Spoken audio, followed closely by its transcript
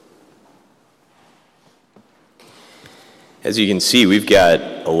As you can see, we've got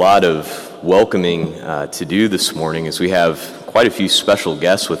a lot of welcoming to do this morning as we have quite a few special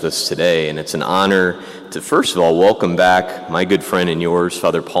guests with us today, and it's an honor to first of all welcome back my good friend and yours,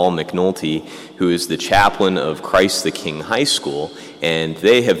 Father Paul McNulty, who is the chaplain of Christ the King High School, and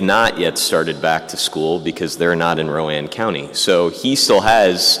they have not yet started back to school because they're not in Rowan County. So he still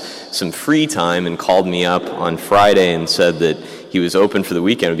has some free time and called me up on Friday and said that he was open for the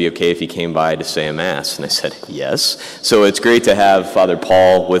weekend. It would be okay if he came by to say a mass. And I said, yes. So it's great to have Father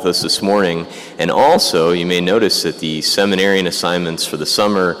Paul with us this morning. And also, you may notice that the seminarian assignments for the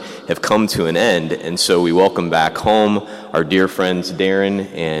summer have come to an end. And so we welcome back home our dear friends Darren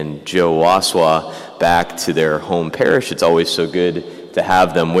and Joe Waswa back to their home parish. It's always so good to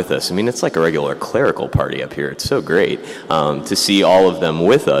have them with us. I mean, it's like a regular clerical party up here. It's so great to see all of them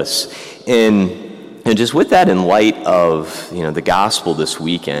with us. And just with that in light of, the gospel this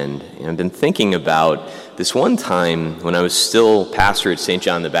weekend, I've been thinking about this one time when I was still pastor at St.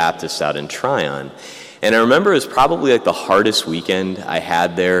 John the Baptist out in Tryon. And I remember it was probably like the hardest weekend I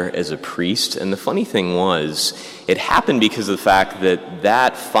had there as a priest. And the funny thing was, it happened because of the fact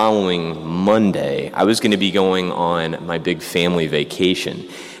that following Monday, I was going to be going on my big family vacation.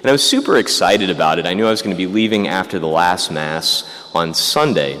 And I was super excited about it. I knew I was going to be leaving after the last Mass on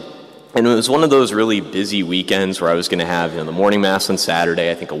Sunday. And it was one of those really busy weekends where I was going to have the morning Mass on Saturday,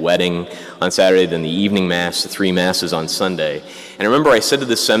 I think a wedding on Saturday, then the evening Mass, the 3 Masses on Sunday. And I remember I said to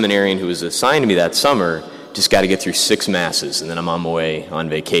the seminarian who was assigned to me that summer, just got to get through 6 Masses, and then I'm on my way on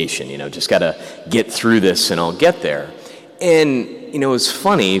vacation. Just got to get through this and I'll get there. And, it was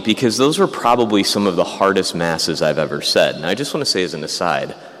funny because those were probably some of the hardest Masses I've ever said. And I just want to say as an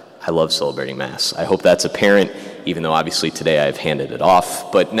aside, I love celebrating Mass. I hope that's apparent, even though obviously today I've handed it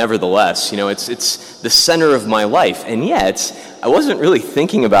off. But nevertheless, it's the center of my life. And yet, I wasn't really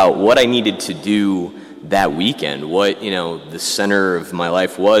thinking about what I needed to do that weekend, what, the center of my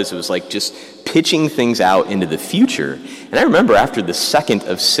life was. It was like just pitching things out into the future. And I remember after the second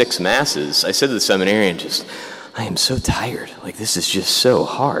of 6 Masses, I said to the seminarian, I am so tired. This is just so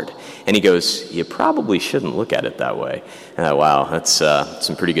hard. And he goes, you probably shouldn't look at it that way. And I thought, wow, that's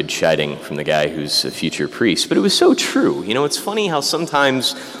some pretty good chiding from the guy who's a future priest. But it was so true. It's funny how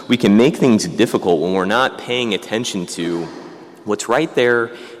sometimes we can make things difficult when we're not paying attention to what's right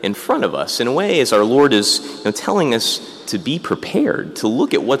there in front of us. In a way, as our Lord is telling us to be prepared, to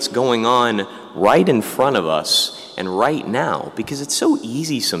look at what's going on right in front of us and right now. Because it's so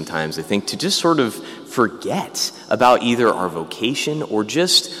easy sometimes, I think, to just sort of forget about either our vocation or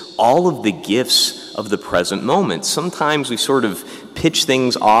just all of the gifts of the present moment. Sometimes we sort of pitch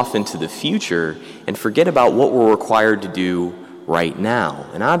things off into the future and forget about what we're required to do right now.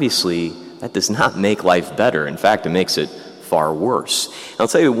 And obviously, that does not make life better. In fact, it makes it far worse. And I'll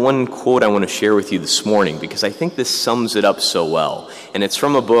tell you one quote I want to share with you this morning because I think this sums it up so well. And it's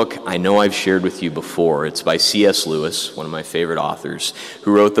from a book I know I've shared with you before. It's by C.S. Lewis, one of my favorite authors,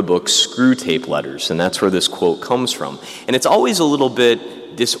 who wrote the book Screwtape Letters. And that's where this quote comes from. And it's always a little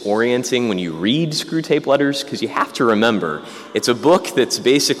bit disorienting when you read Screwtape Letters because you have to remember it's a book that's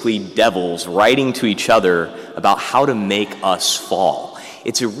basically devils writing to each other about how to make us fall.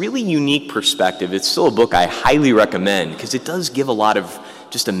 It's a really unique perspective. It's still a book I highly recommend because it does give a lot of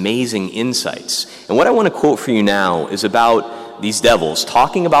just amazing insights. And what I want to quote for you now is about these devils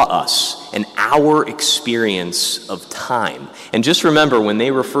talking about us and our experience of time. And just remember, when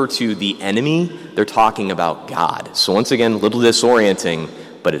they refer to the enemy, they're talking about God. So once again, a little disorienting,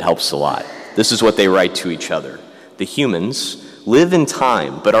 but it helps a lot. This is what they write to each other. The humans live in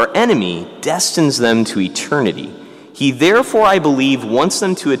time, but our enemy destines them to eternity. He therefore, I believe, wants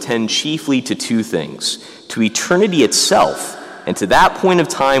them to attend chiefly to 2 things, to eternity itself and to that point of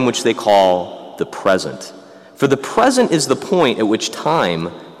time which they call the present. For the present is the point at which time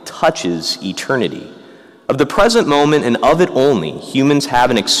touches eternity. Of the present moment and of it only, humans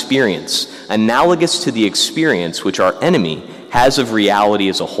have an experience analogous to the experience which our enemy has of reality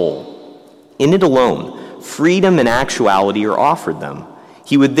as a whole. In it alone, freedom and actuality are offered them.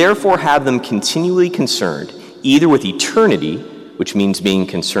 He would therefore have them continually concerned either with eternity, which means being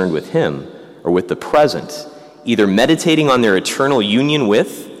concerned with him, or with the present, either meditating on their eternal union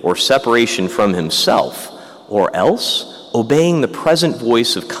with or separation from himself, or else obeying the present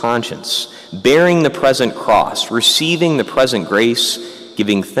voice of conscience, bearing the present cross, receiving the present grace,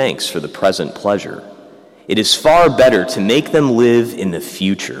 giving thanks for the present pleasure. It is far better to make them live in the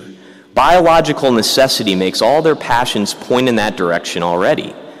future. Biological necessity makes all their passions point in that direction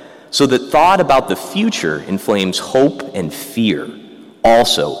already, so that thought about the future inflames hope and fear.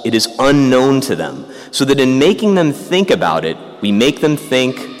 Also, it is unknown to them, so that in making them think about it, we make them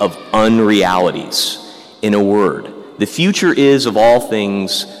think of unrealities. In a word, The future is, of all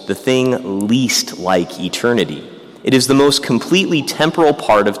things, the thing least like eternity. It is the most completely temporal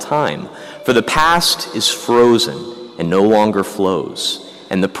part of time, for the past is frozen and no longer flows,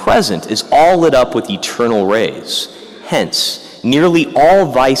 and the present is all lit up with eternal rays. Hence, nearly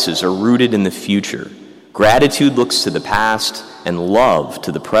all vices are rooted in the future. Gratitude looks to the past, and love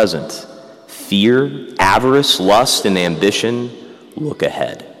to the present. Fear, avarice, lust, and ambition look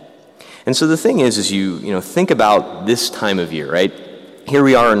ahead. And so the thing is you think about this time of year, right? Here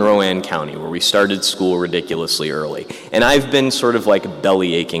we are in Rowan County, where we started school ridiculously early. And I've been sort of like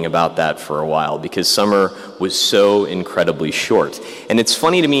belly aching about that for a while because summer was so incredibly short. And it's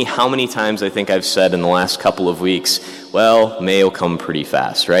funny to me how many times I think I've said in the last couple of weeks, well, May will come pretty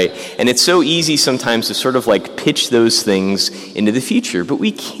fast, right? And it's so easy sometimes to sort of like pitch those things into the future, but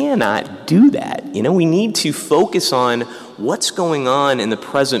we cannot do that. We need to focus on what's going on in the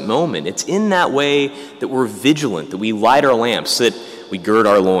present moment. It's in that way that we're vigilant, that we light our lamps, that we gird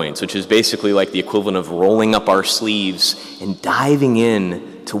our loins, which is basically like the equivalent of rolling up our sleeves and diving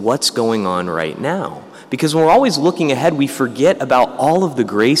in to what's going on right now. Because when we're always looking ahead, we forget about all of the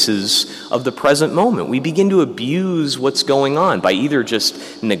graces of the present moment. We begin to abuse what's going on by either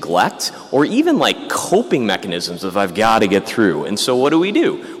just neglect or even like coping mechanisms of I've got to get through. And so what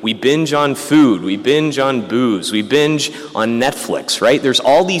do? We binge on food, we binge on booze, we binge on Netflix, right? There's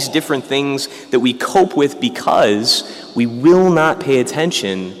all these different things that we cope with because we will not pay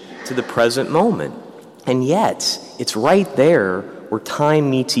attention to the present moment. And yet, it's right there where time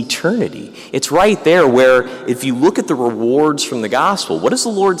meets eternity. It's right there where, if you look at the rewards from the gospel, what does the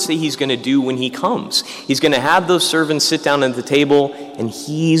Lord say he's going to do when he comes? He's going to have those servants sit down at the table, and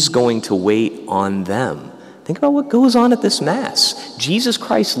he's going to wait on them. Think about what goes on at this Mass. Jesus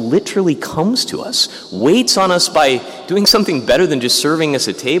Christ literally comes to us, waits on us by doing something better than just serving us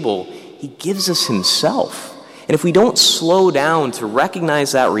a table. He gives us himself. And if we don't slow down to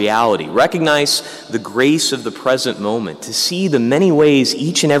recognize that reality, recognize the grace of the present moment, to see the many ways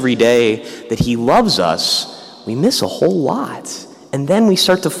each and every day that he loves us, we miss a whole lot. And then we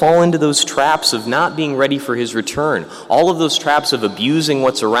start to fall into those traps of not being ready for his return, all of those traps of abusing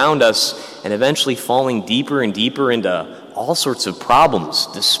what's around us, and eventually falling deeper and deeper into all sorts of problems,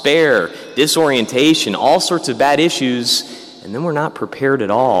 despair, disorientation, all sorts of bad issues, and then we're not prepared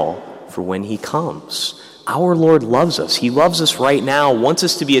at all for when he comes. Our Lord loves us. He loves us right now, wants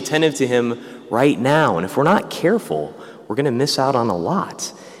us to be attentive to him right now. And if we're not careful, we're going to miss out on a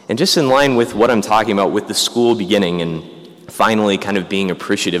lot. And just in line with what I'm talking about with the school beginning and finally kind of being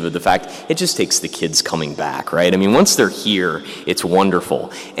appreciative of the fact it just takes the kids coming back, right? I mean, once they're here, it's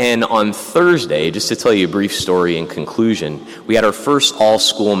wonderful. And on Thursday, just to tell you a brief story in conclusion, we had our first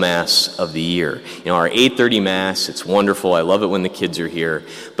all-school Mass of the year. Our 8:30 Mass, it's wonderful. I love it when the kids are here.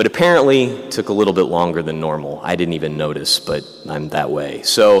 But apparently, it took a little bit longer than normal. I didn't even notice, but I'm that way.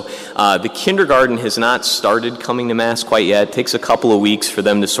 So the kindergarten has not started coming to Mass quite yet. It takes a couple of weeks for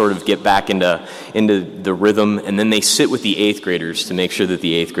them to sort of get back into the rhythm, and then they sit with the 8th graders to make sure that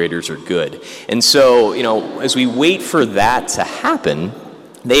the 8th graders are good. And so, as we wait for that to happen,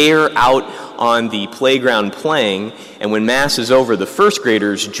 they're out on the playground playing, and when Mass is over, the first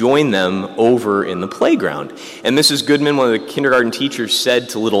graders join them over in the playground. And Mrs. Goodman, one of the kindergarten teachers, said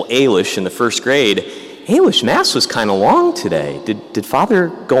to little Ailish in the first grade, Ailish, Mass was kind of long today. Did Father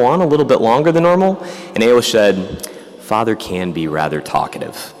go on a little bit longer than normal? And Ailish said, Father can be rather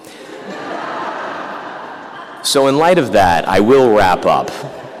talkative. So in light of that, I will wrap up.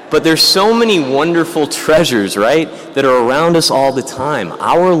 But there's so many wonderful treasures, right, that are around us all the time.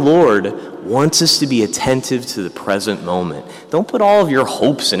 Our Lord wants us to be attentive to the present moment. Don't put all of your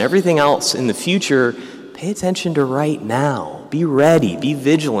hopes and everything else in the future. Pay attention to right now. Be ready. Be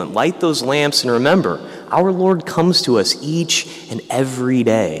vigilant. Light those lamps. And remember, our Lord comes to us each and every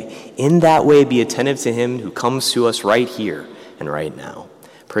day. In that way, be attentive to him who comes to us right here and right now.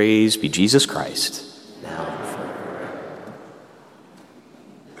 Praise be Jesus Christ. Now.